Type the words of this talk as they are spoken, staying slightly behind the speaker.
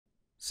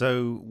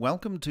So,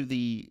 welcome to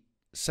the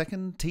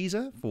second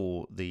teaser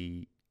for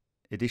the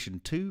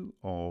edition 2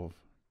 of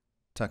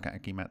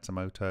Takaaki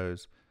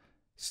Matsumoto's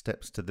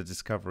Steps to the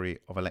Discovery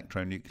of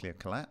Electro-Nuclear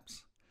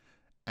Collapse.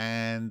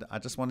 And I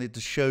just wanted to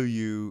show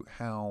you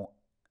how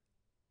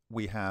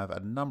we have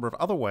a number of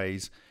other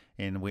ways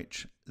in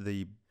which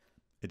the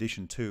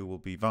edition 2 will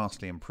be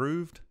vastly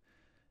improved.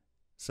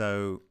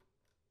 So,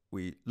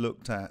 we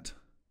looked at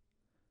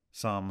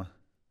some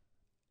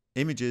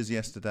images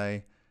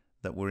yesterday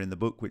that were in the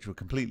book which were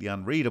completely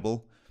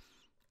unreadable.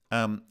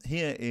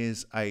 Here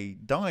is a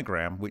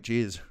diagram which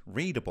is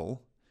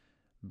readable,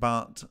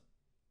 but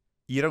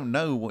you don't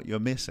know what you're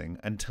missing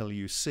until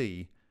you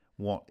see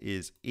what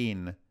is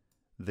in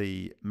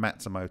the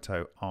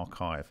Matsumoto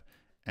archive.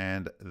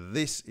 And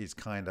this is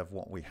kind of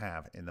what we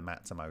have in the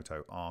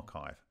Matsumoto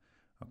archive.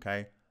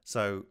 Okay,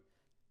 so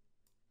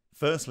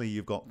firstly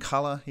you've got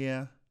color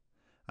here,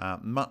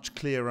 much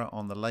clearer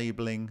on the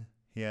labeling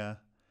here,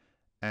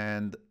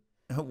 and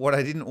what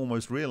I didn't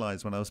almost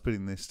realize when I was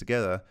putting this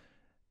together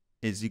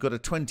is you've got a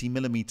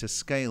 20mm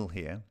scale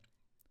here,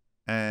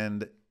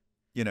 and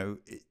you know,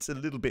 it's a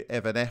little bit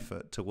of an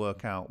effort to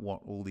work out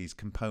what all these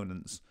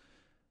components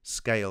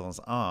scales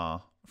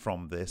are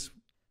from this.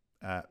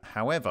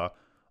 However,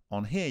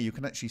 on here you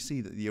can actually see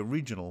that the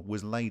original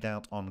was laid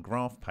out on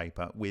graph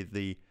paper with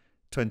the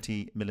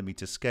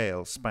 20mm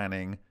scale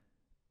spanning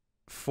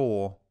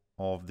 4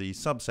 of the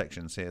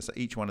subsections here. So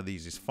each one of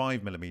these is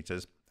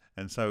 5mm.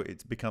 And so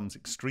it becomes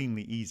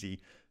extremely easy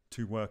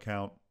to work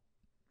out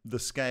the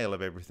scale of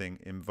everything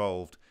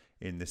involved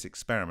in this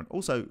experiment.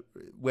 Also,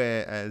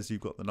 whereas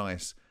you've got the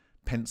nice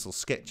pencil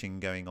sketching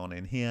going on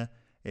in here,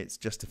 it's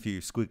just a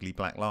few squiggly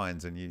black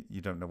lines, and you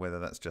don't know whether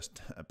that's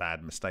just a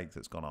bad mistake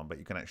that's gone on, but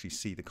you can actually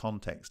see the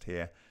context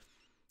here.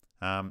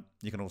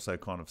 You can also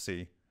kind of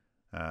see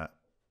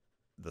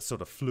the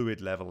sort of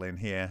fluid level in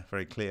here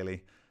very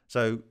clearly.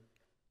 So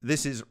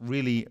this is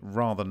really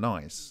rather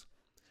nice.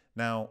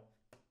 Now,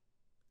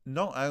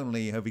 not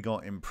only have we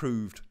got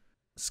improved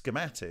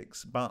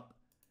schematics, but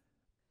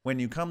when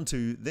you come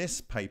to this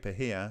paper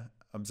here,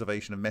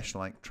 observation of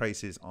mesh-like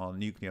traces on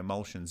nuclear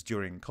emulsions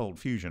during cold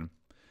fusion,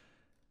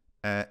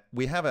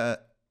 we have a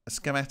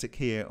schematic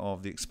here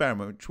of the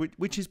experiment,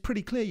 which is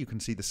pretty clear. You can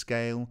see the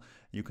scale,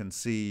 you can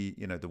see,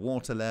 you know, the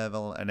water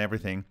level and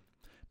everything,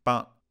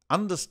 but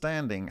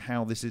understanding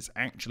how this is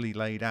actually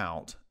laid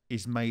out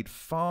is made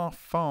far,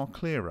 far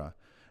clearer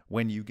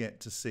when you get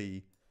to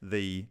see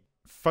the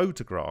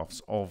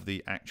photographs of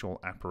the actual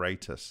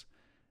apparatus.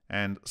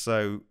 And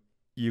so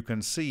you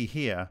can see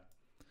here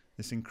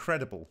this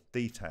incredible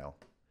detail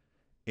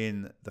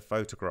in the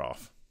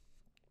photograph.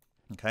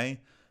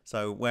 Okay,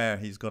 so where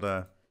he's got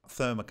a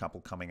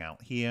thermocouple coming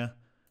out here,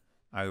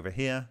 over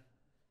here,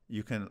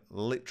 you can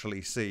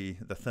literally see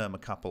the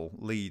thermocouple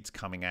leads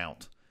coming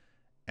out,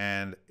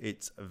 and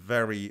it's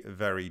very,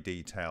 very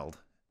detailed.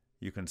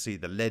 You can see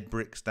the lead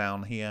bricks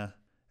down here,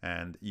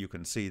 and you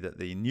can see that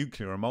the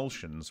nuclear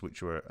emulsions,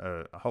 which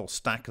were a whole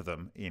stack of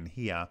them in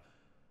here,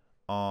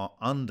 are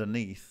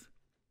underneath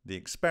the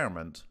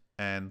experiment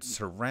and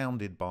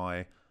surrounded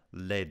by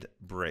lead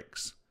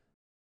bricks.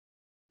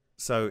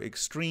 So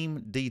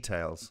extreme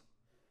details.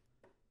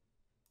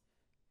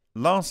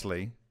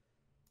 Lastly,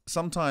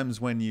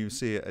 sometimes when you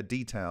see a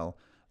detail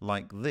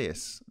like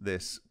this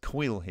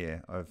coil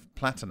here of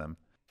platinum,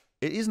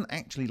 it isn't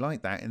actually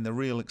like that in the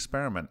real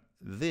experiment.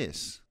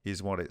 This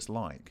is what it's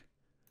like.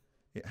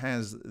 It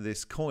has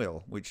this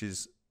coil, which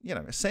is, you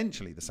know,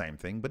 essentially the same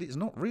thing, but it's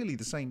not really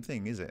the same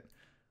thing, is it?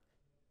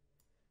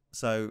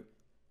 So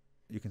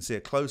you can see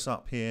a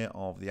close-up here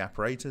of the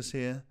apparatus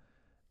here,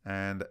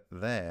 and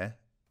there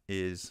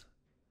is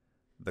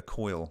the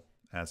coil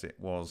as it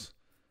was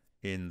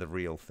in the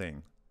real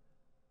thing.